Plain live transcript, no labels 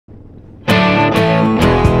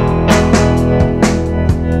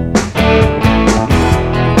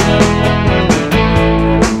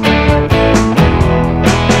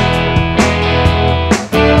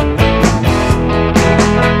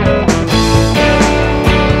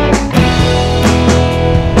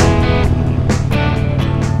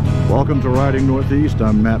welcome to Riding Northeast.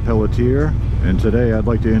 I'm Matt Pelletier, and today I'd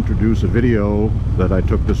like to introduce a video that I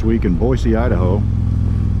took this week in Boise, Idaho,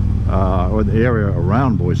 or the area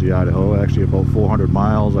around Boise, Idaho, actually about 400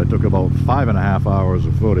 miles. I took about 5.5 hours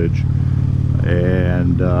of footage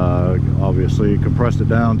and obviously compressed it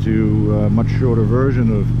down to a much shorter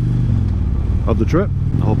version of the trip.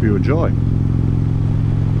 I hope you enjoy.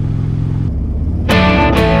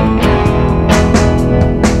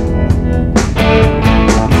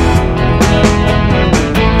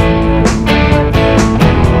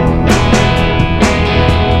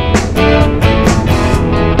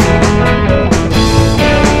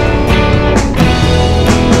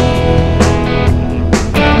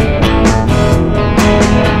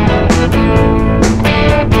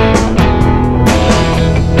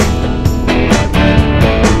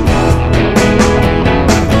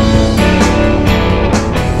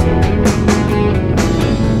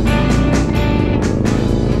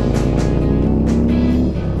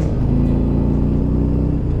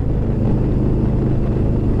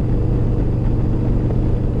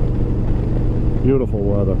 Beautiful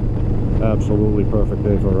weather, absolutely perfect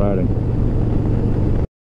day for riding.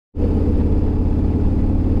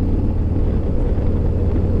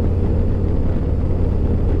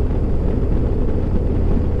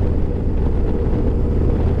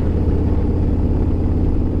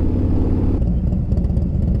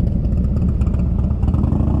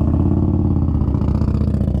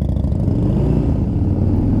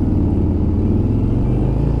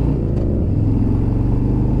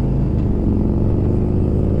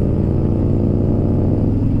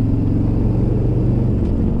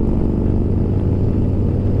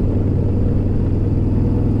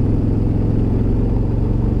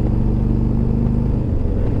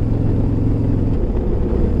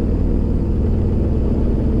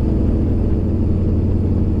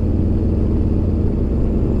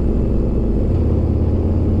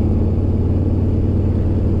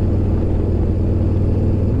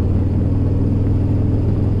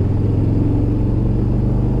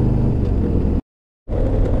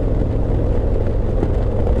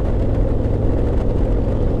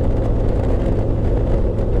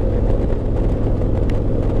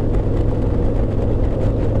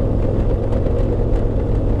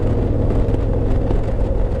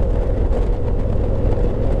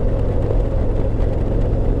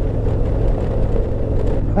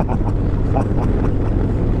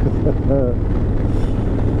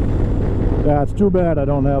 Yeah, it's too bad I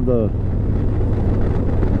don't have the...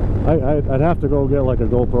 I'd have to go get like a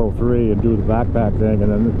GoPro 3 and do the backpack thing,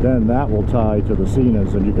 and then that will tie to the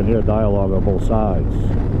scenes and you can hear dialogue on both sides.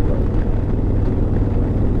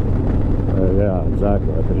 Yeah,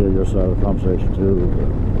 exactly. I could hear your side of the conversation too.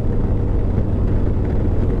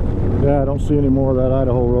 But yeah, I don't see any more of that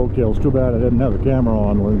Idaho roadkill. It's too bad I didn't have the camera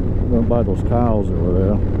on when we went by those cows that were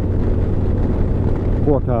there.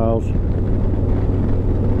 Poor cows.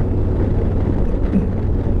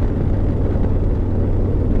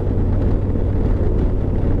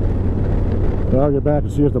 I'll get back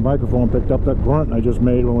and see if the microphone picked up that grunt I just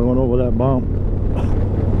made when we went over that bump.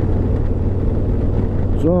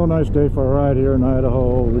 So, nice day for a ride here in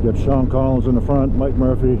Idaho. We got Shawn Collins in the front, Mike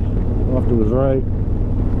Murphy off to his right.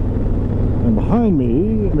 And behind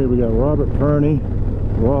me, we got Robert Kearney,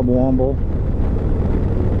 Rob Womble,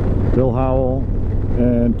 Bill Howell,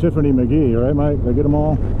 and Tiffany McGee. Right, Mike? Did I get them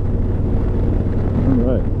all? All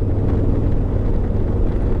right.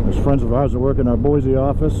 There's friends of ours that work in our Boise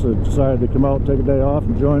office that decided to come out and take a day off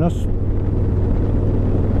and join us.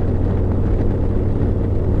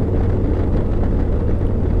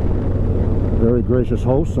 Very gracious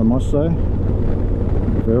hosts, I must say.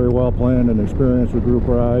 Very well planned and experienced with group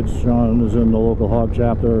rides. Shawn is in the local hog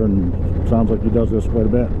chapter and sounds like he does this quite a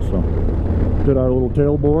bit. So, did our little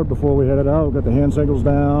tailboard before we headed out. Got the hand signals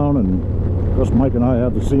down, and of course Mike and I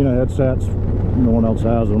have the Cena headsets. No one else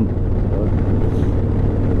has them.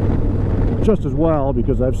 Just as well,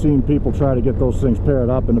 because I've seen people try to get those things paired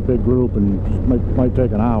up in a big group and it might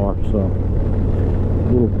take an hour, so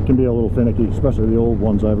it can be a little finicky, especially the old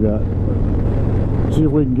ones I've got. But see if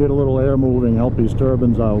we can get a little air moving, help these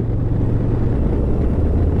turbines out.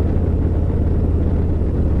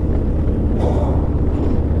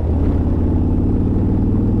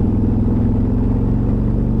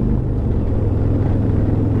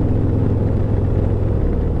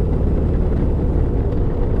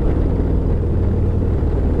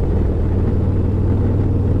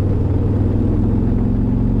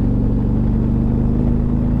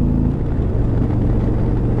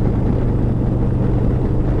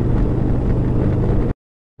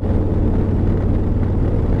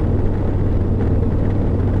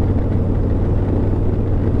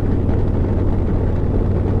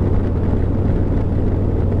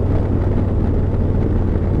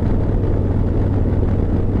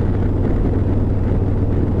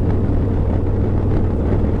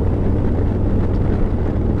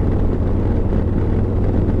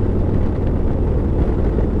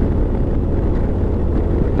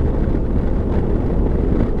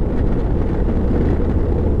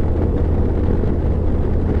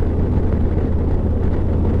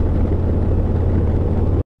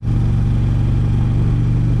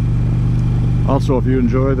 Also, if you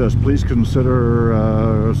enjoy this, please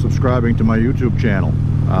consider subscribing to my YouTube channel.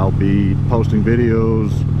 I'll be posting videos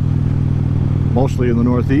mostly in the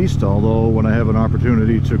Northeast, although when I have an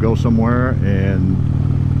opportunity to go somewhere and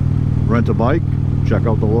rent a bike, check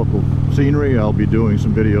out the local scenery, I'll be doing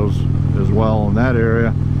some videos as well in that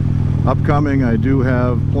area. Upcoming, I do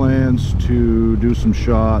have plans to do some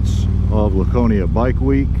shots of Laconia Bike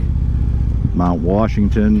Week, Mount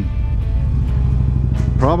Washington,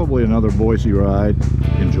 probably another Boise ride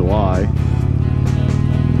in July,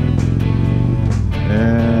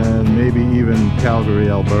 and maybe even Calgary,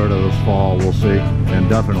 Alberta this fall, we'll see, and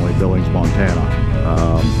definitely Billings, Montana.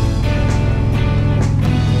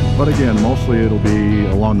 But again, mostly it'll be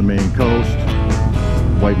along the Maine coast,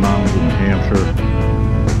 White Mountains in New Hampshire,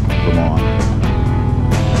 Vermont.